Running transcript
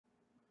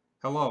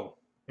Hello.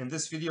 In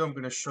this video I'm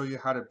going to show you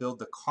how to build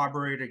the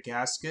carburetor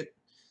gasket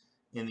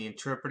in the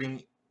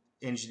Interpreting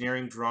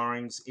Engineering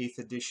Drawings 8th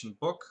edition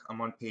book. I'm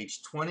on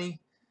page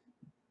 20,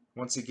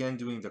 once again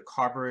doing the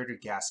carburetor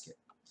gasket.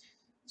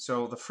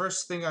 So the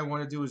first thing I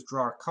want to do is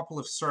draw a couple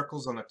of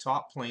circles on the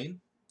top plane.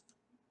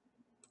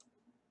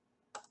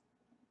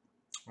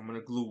 I'm going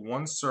to glue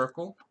one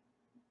circle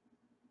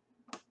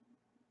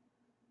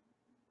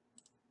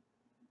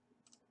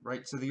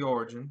right to the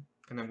origin,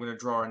 and I'm going to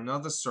draw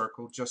another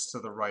circle just to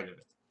the right of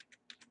it.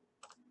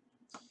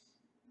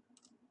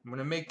 I'm going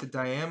to make the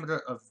diameter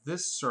of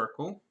this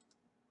circle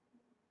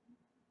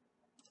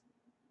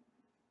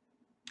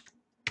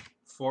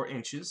 4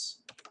 inches,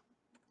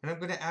 and I'm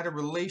going to add a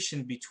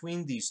relation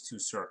between these two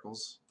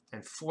circles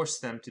and force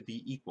them to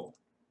be equal.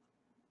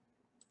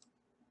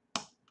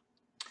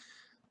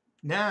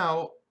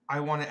 Now I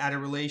want to add a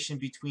relation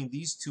between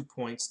these 2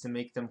 points to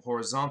make them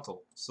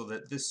horizontal so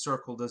that this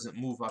circle doesn't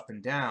move up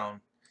and down.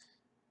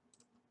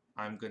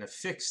 I'm going to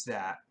fix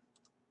that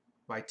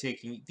by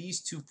taking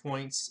these 2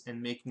 points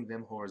and making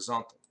them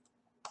horizontal.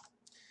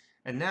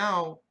 And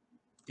now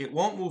it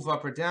won't move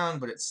up or down,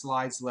 but it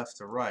slides left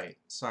to right.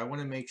 So I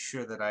want to make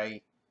sure that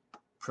I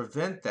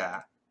prevent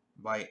that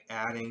by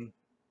adding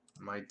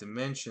my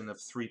dimension of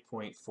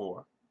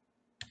 3.4.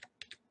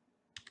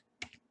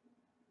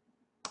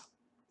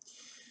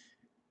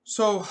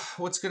 So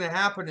what's going to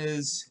happen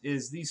is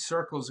these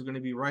circles are going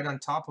to be right on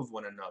top of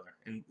one another,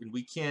 and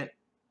we can't,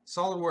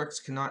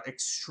 SolidWorks cannot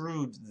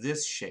extrude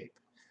this shape.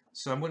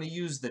 So I'm going to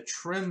use the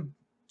trim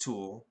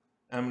tool,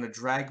 and I'm going to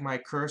drag my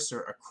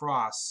cursor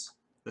across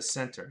the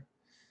center.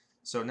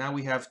 So now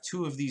we have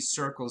 2 of these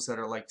circles that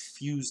are like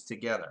fused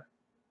together.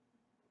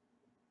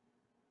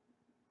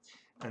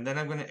 And then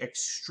I'm going to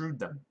extrude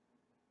them.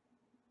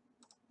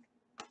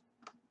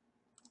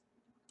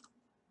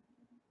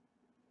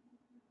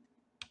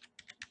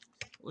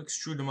 We'll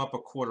extrude them up a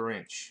 1/4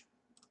 inch.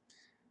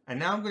 And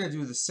now I'm going to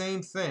do the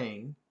same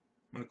thing.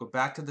 I'm going to go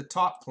back to the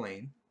top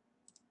plane.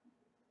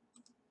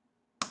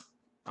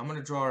 I'm going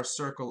to draw a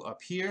circle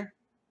up here,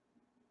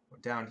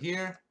 down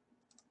here,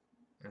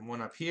 and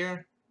one up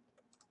here.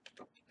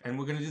 And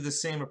we're going to do the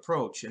same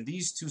approach. And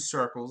these 2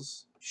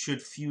 circles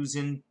should fuse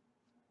in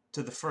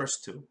to the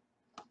first 2.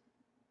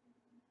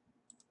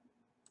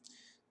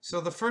 So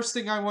the first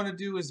thing I want to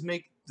do is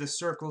make the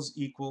circles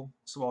equal.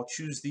 So I'll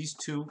choose these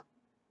 2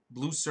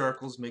 blue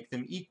circles, make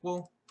them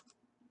equal,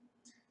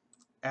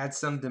 add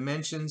some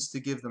dimensions to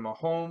give them a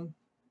home.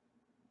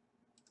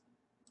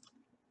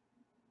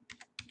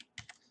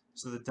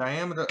 So the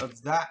diameter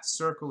of that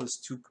circle is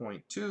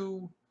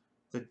 2.2.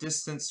 The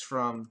distance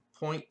from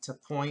point to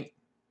point,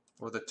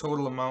 or the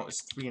total amount,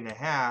 is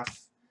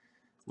 3.5,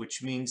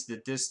 which means the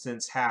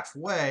distance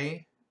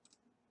halfway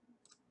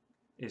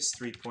is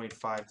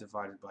 3.5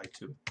 divided by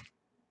 2.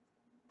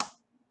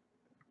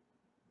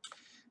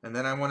 And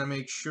then I want to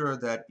make sure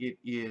that it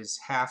is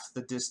half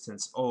the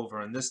distance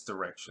over in this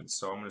direction.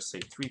 So I'm going to say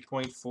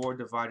 3.4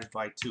 divided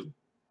by 2.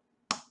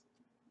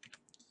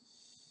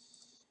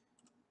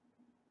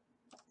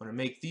 I'm going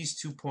to make these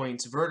 2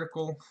 points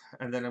vertical,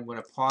 and then I'm going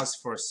to pause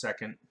for a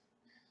second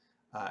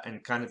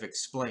and kind of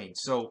explain.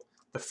 So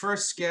the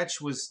first sketch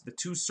was the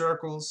 2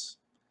 circles,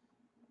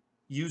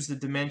 use the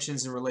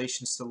dimensions and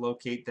relations to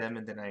locate them,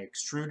 and then I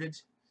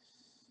extruded.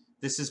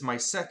 This is my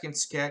second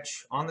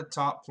sketch on the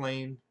top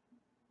plane,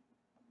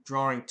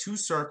 drawing 2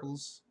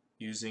 circles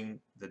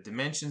using the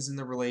dimensions and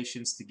the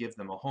relations to give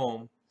them a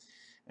home.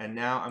 And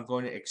now I'm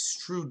going to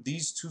extrude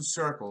these 2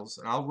 circles,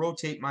 and I'll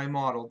rotate my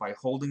model by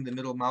holding the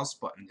middle mouse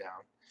button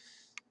down.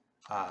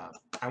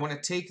 I want to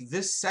take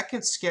this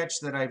second sketch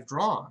that I've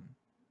drawn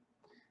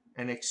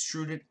and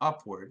extrude it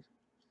upward.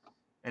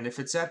 And if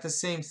it's at the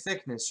same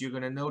thickness, you're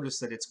going to notice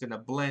that it's going to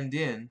blend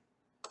in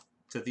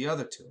to the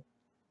other 2.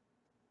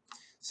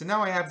 So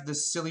now I have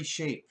this silly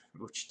shape,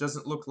 which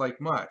doesn't look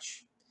like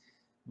much,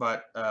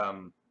 but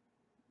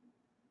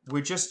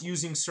we're just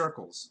using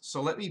circles.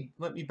 So let me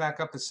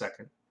back up a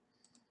second.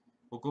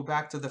 We'll go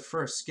back to the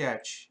first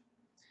sketch,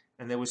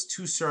 and there was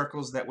 2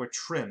 circles that were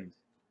trimmed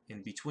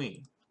in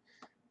between.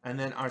 And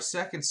then our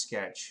second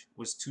sketch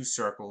was 2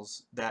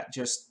 circles that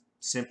just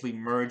simply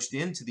merged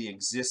into the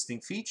existing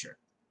feature.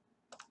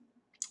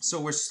 So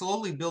we're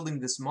slowly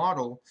building this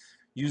model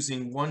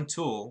using one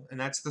tool, and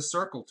that's the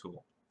circle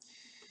tool.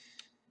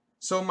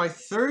 So my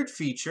third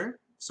feature,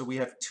 so we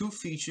have 2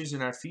 features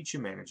in our feature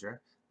manager,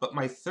 but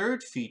my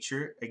third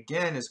feature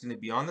again is going to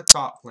be on the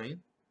top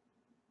plane.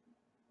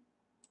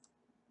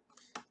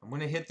 I'm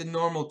going to hit the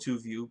normal to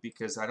view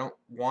because I don't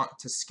want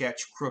to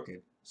sketch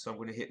crooked, so I'm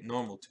going to hit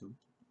normal to.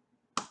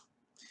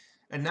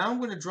 And now I'm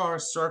going to draw a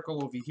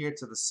circle over here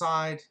to the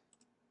side,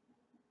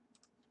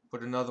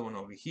 put another one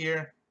over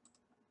here,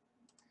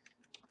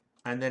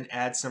 and then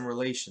add some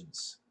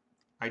relations.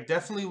 I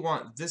definitely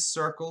want this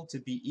circle to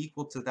be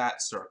equal to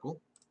that circle.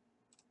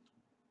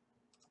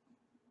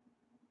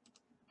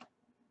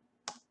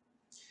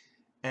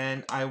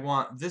 And I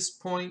want this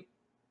point,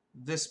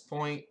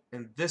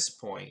 and this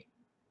point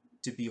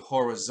to be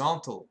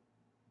horizontal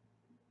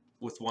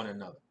with one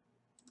another.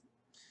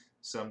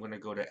 So I'm going to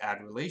go to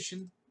Add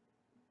Relation,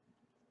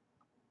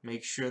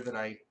 make sure that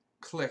I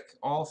click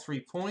all 3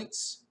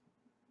 points.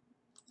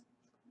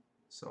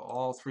 So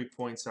all 3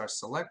 points are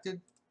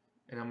selected,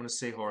 and I'm going to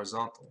say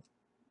horizontal.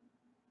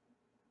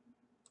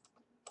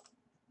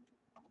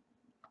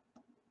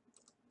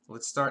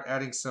 Let's start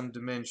adding some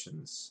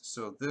dimensions.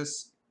 So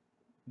this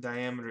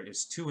diameter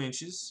is 2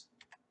 inches.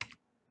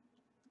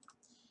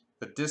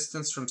 The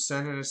distance from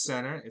center to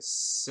center is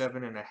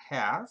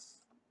 7.5.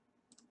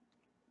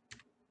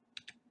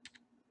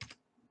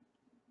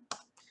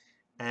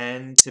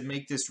 And to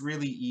make this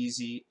really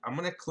easy, I'm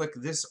going to click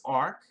this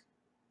arc,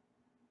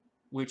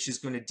 which is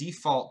going to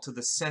default to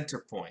the center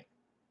point.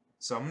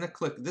 So I'm going to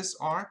click this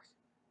arc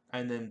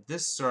and then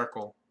this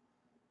circle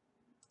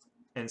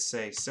and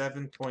say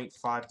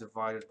 7.5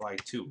 divided by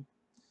 2.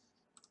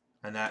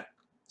 And that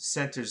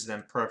centers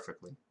them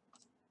perfectly.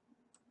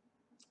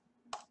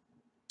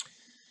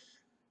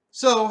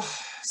 So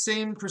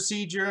same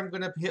procedure. I'm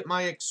going to hit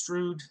my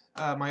extrude,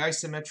 my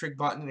isometric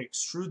button, and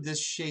extrude this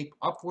shape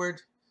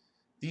upward.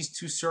 These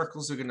 2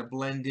 circles are going to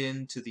blend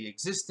into the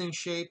existing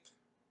shape.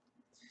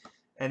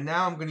 And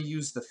now I'm going to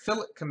use the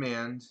fillet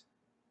command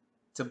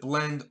to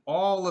blend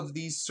all of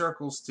these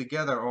circles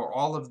together, or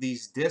all of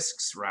these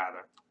discs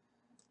rather,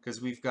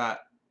 because we've got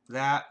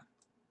that,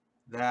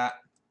 that,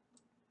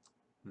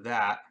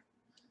 that.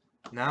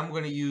 Now I'm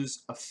going to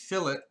use a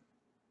fillet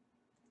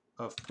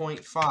of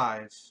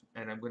 0.5,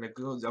 and I'm going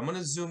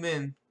to zoom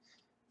in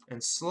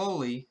and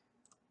slowly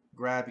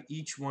grab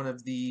each one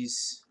of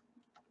these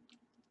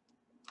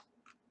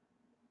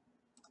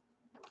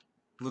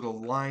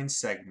little line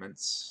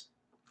segments,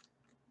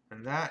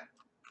 and that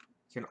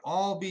can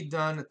all be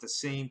done at the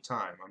same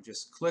time. I'm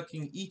just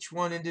clicking each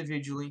one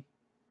individually,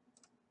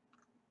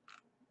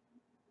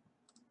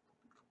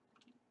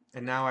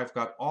 and now I've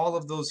got all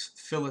of those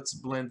fillets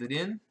blended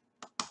in.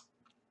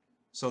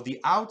 So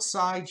the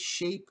outside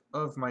shape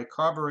of my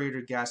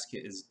carburetor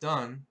gasket is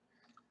done.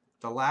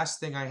 The last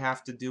thing I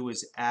have to do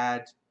is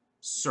add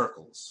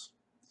circles.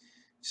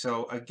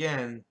 So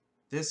again,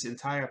 this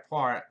entire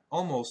part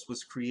almost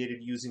was created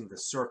using the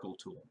circle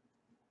tool.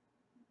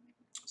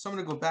 So I'm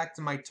going to go back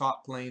to my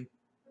top plane,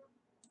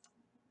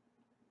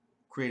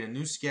 create a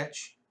new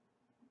sketch,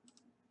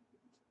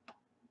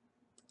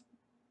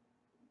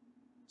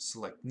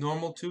 select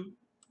normal to,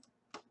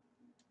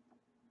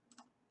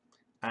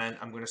 and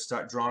I'm going to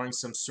start drawing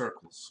some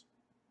circles.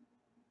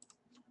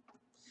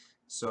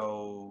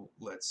 So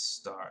let's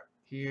start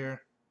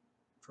here,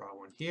 draw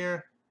one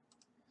here,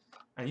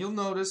 and you'll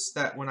notice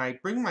that when I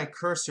bring my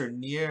cursor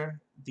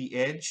near the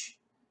edge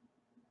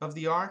of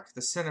the arc,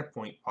 the center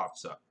point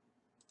pops up.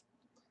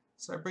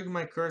 So I bring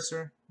my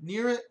cursor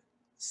near it,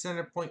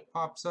 center point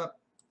pops up,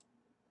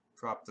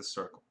 drop the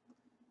circle.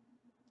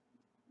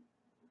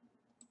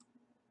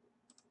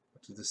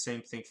 I'll do the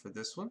same thing for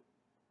this one.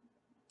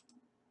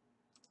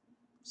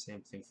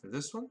 Same thing for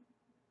this one.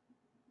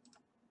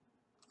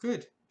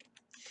 Good.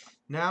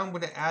 Now I'm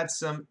going to add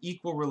some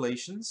equal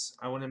relations.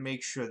 I want to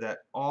make sure that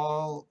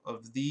all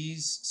of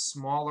these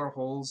smaller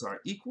holes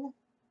are equal.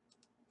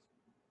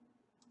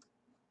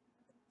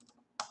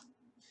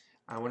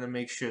 I want to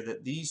make sure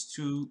that these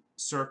 2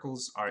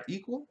 circles are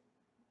equal.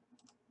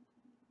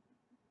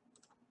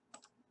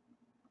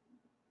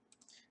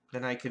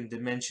 Then I can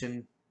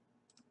dimension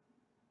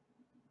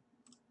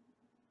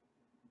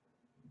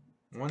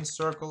one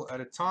circle at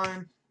a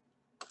time.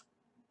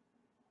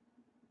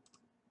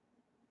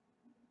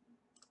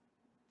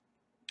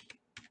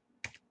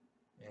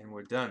 And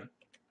we're done.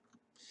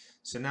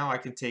 So now I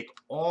can take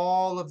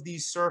all of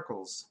these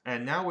circles,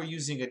 and now we're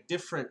using a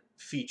different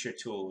feature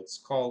tool. It's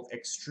called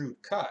Extrude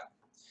Cut.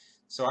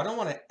 So I don't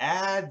want to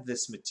add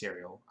this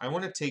material. I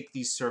want to take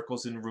these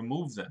circles and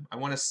remove them. I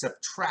want to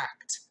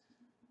subtract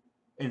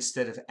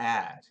instead of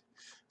add.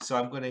 So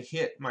I'm going to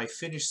hit my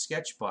Finish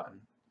Sketch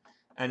button,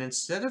 and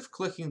instead of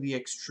clicking the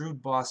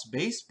Extrude Boss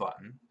Base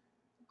button,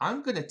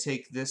 I'm going to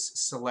take this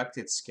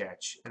selected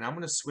sketch and I'm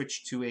going to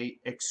switch to a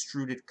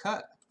Extruded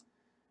Cut.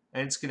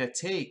 And it's going to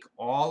take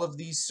all of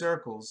these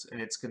circles and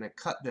it's going to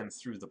cut them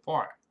through the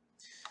part.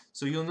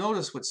 So you'll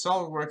notice what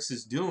SOLIDWORKS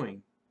is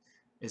doing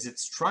is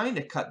it's trying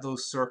to cut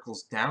those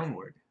circles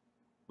downward,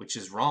 which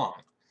is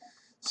wrong.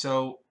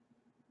 So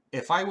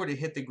if I were to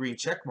hit the green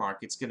check mark,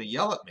 it's going to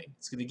yell at me.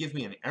 It's going to give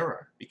me an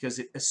error because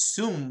it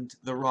assumed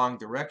the wrong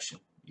direction.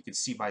 You can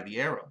see by the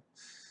arrow.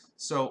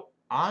 So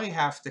I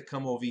have to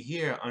come over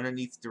here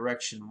underneath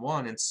direction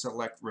 1 and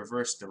select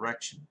reverse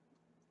direction.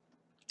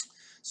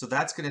 So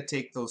that's going to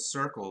take those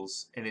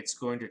circles and it's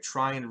going to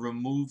try and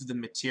remove the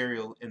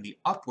material in the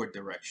upward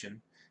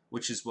direction,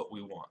 which is what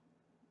we want.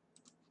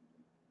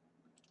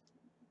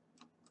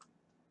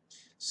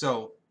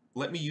 So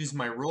let me use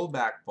my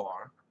rollback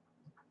bar.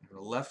 I'm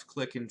going to left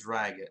click and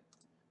drag it.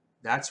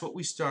 That's what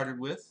we started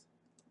with.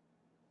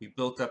 We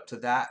built up to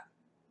that,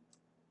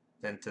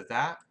 then to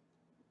that,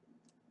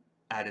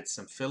 added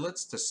some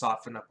fillets to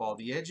soften up all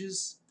the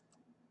edges,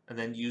 and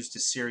then used a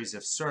series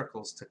of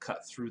circles to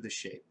cut through the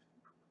shape.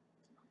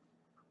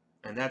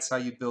 And that's how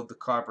you build the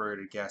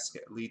carburetor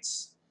gasket. At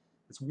least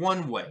it's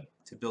one way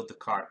to build the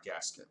carb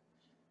gasket.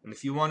 And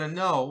if you want to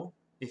know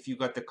if you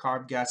got the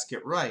carb gasket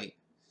right,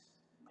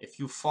 if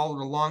you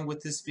followed along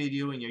with this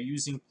video and you're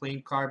using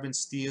plain carbon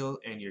steel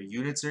and your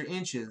units are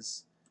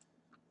inches,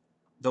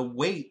 the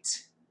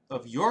weight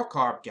of your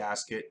carb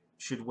gasket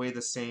should weigh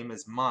the same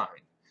as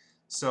mine.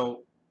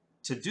 So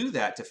to do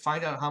that, to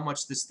find out how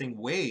much this thing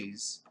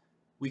weighs,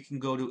 we can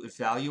go to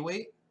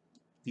Evaluate,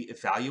 the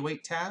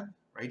Evaluate tab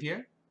right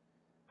here,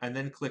 and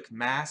then click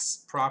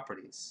Mass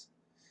Properties.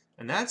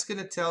 And that's going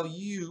to tell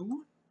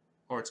you,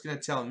 or it's going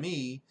to tell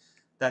me,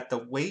 that the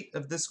weight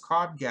of this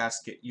carb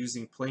gasket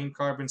using plain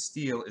carbon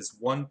steel is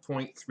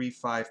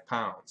 1.35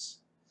 pounds.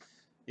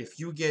 If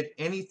you get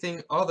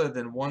anything other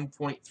than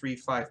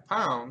 1.35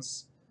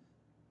 pounds,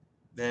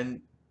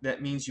 then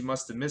that means you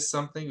must have missed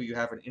something or you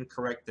have an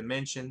incorrect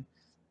dimension,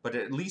 but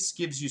it at least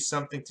gives you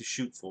something to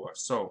shoot for.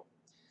 So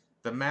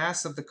the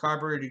mass of the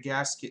carbureted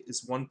gasket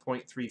is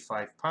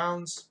 1.35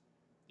 pounds.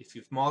 If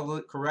you've modeled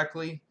it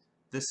correctly,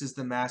 this is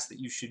the mass that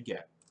you should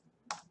get.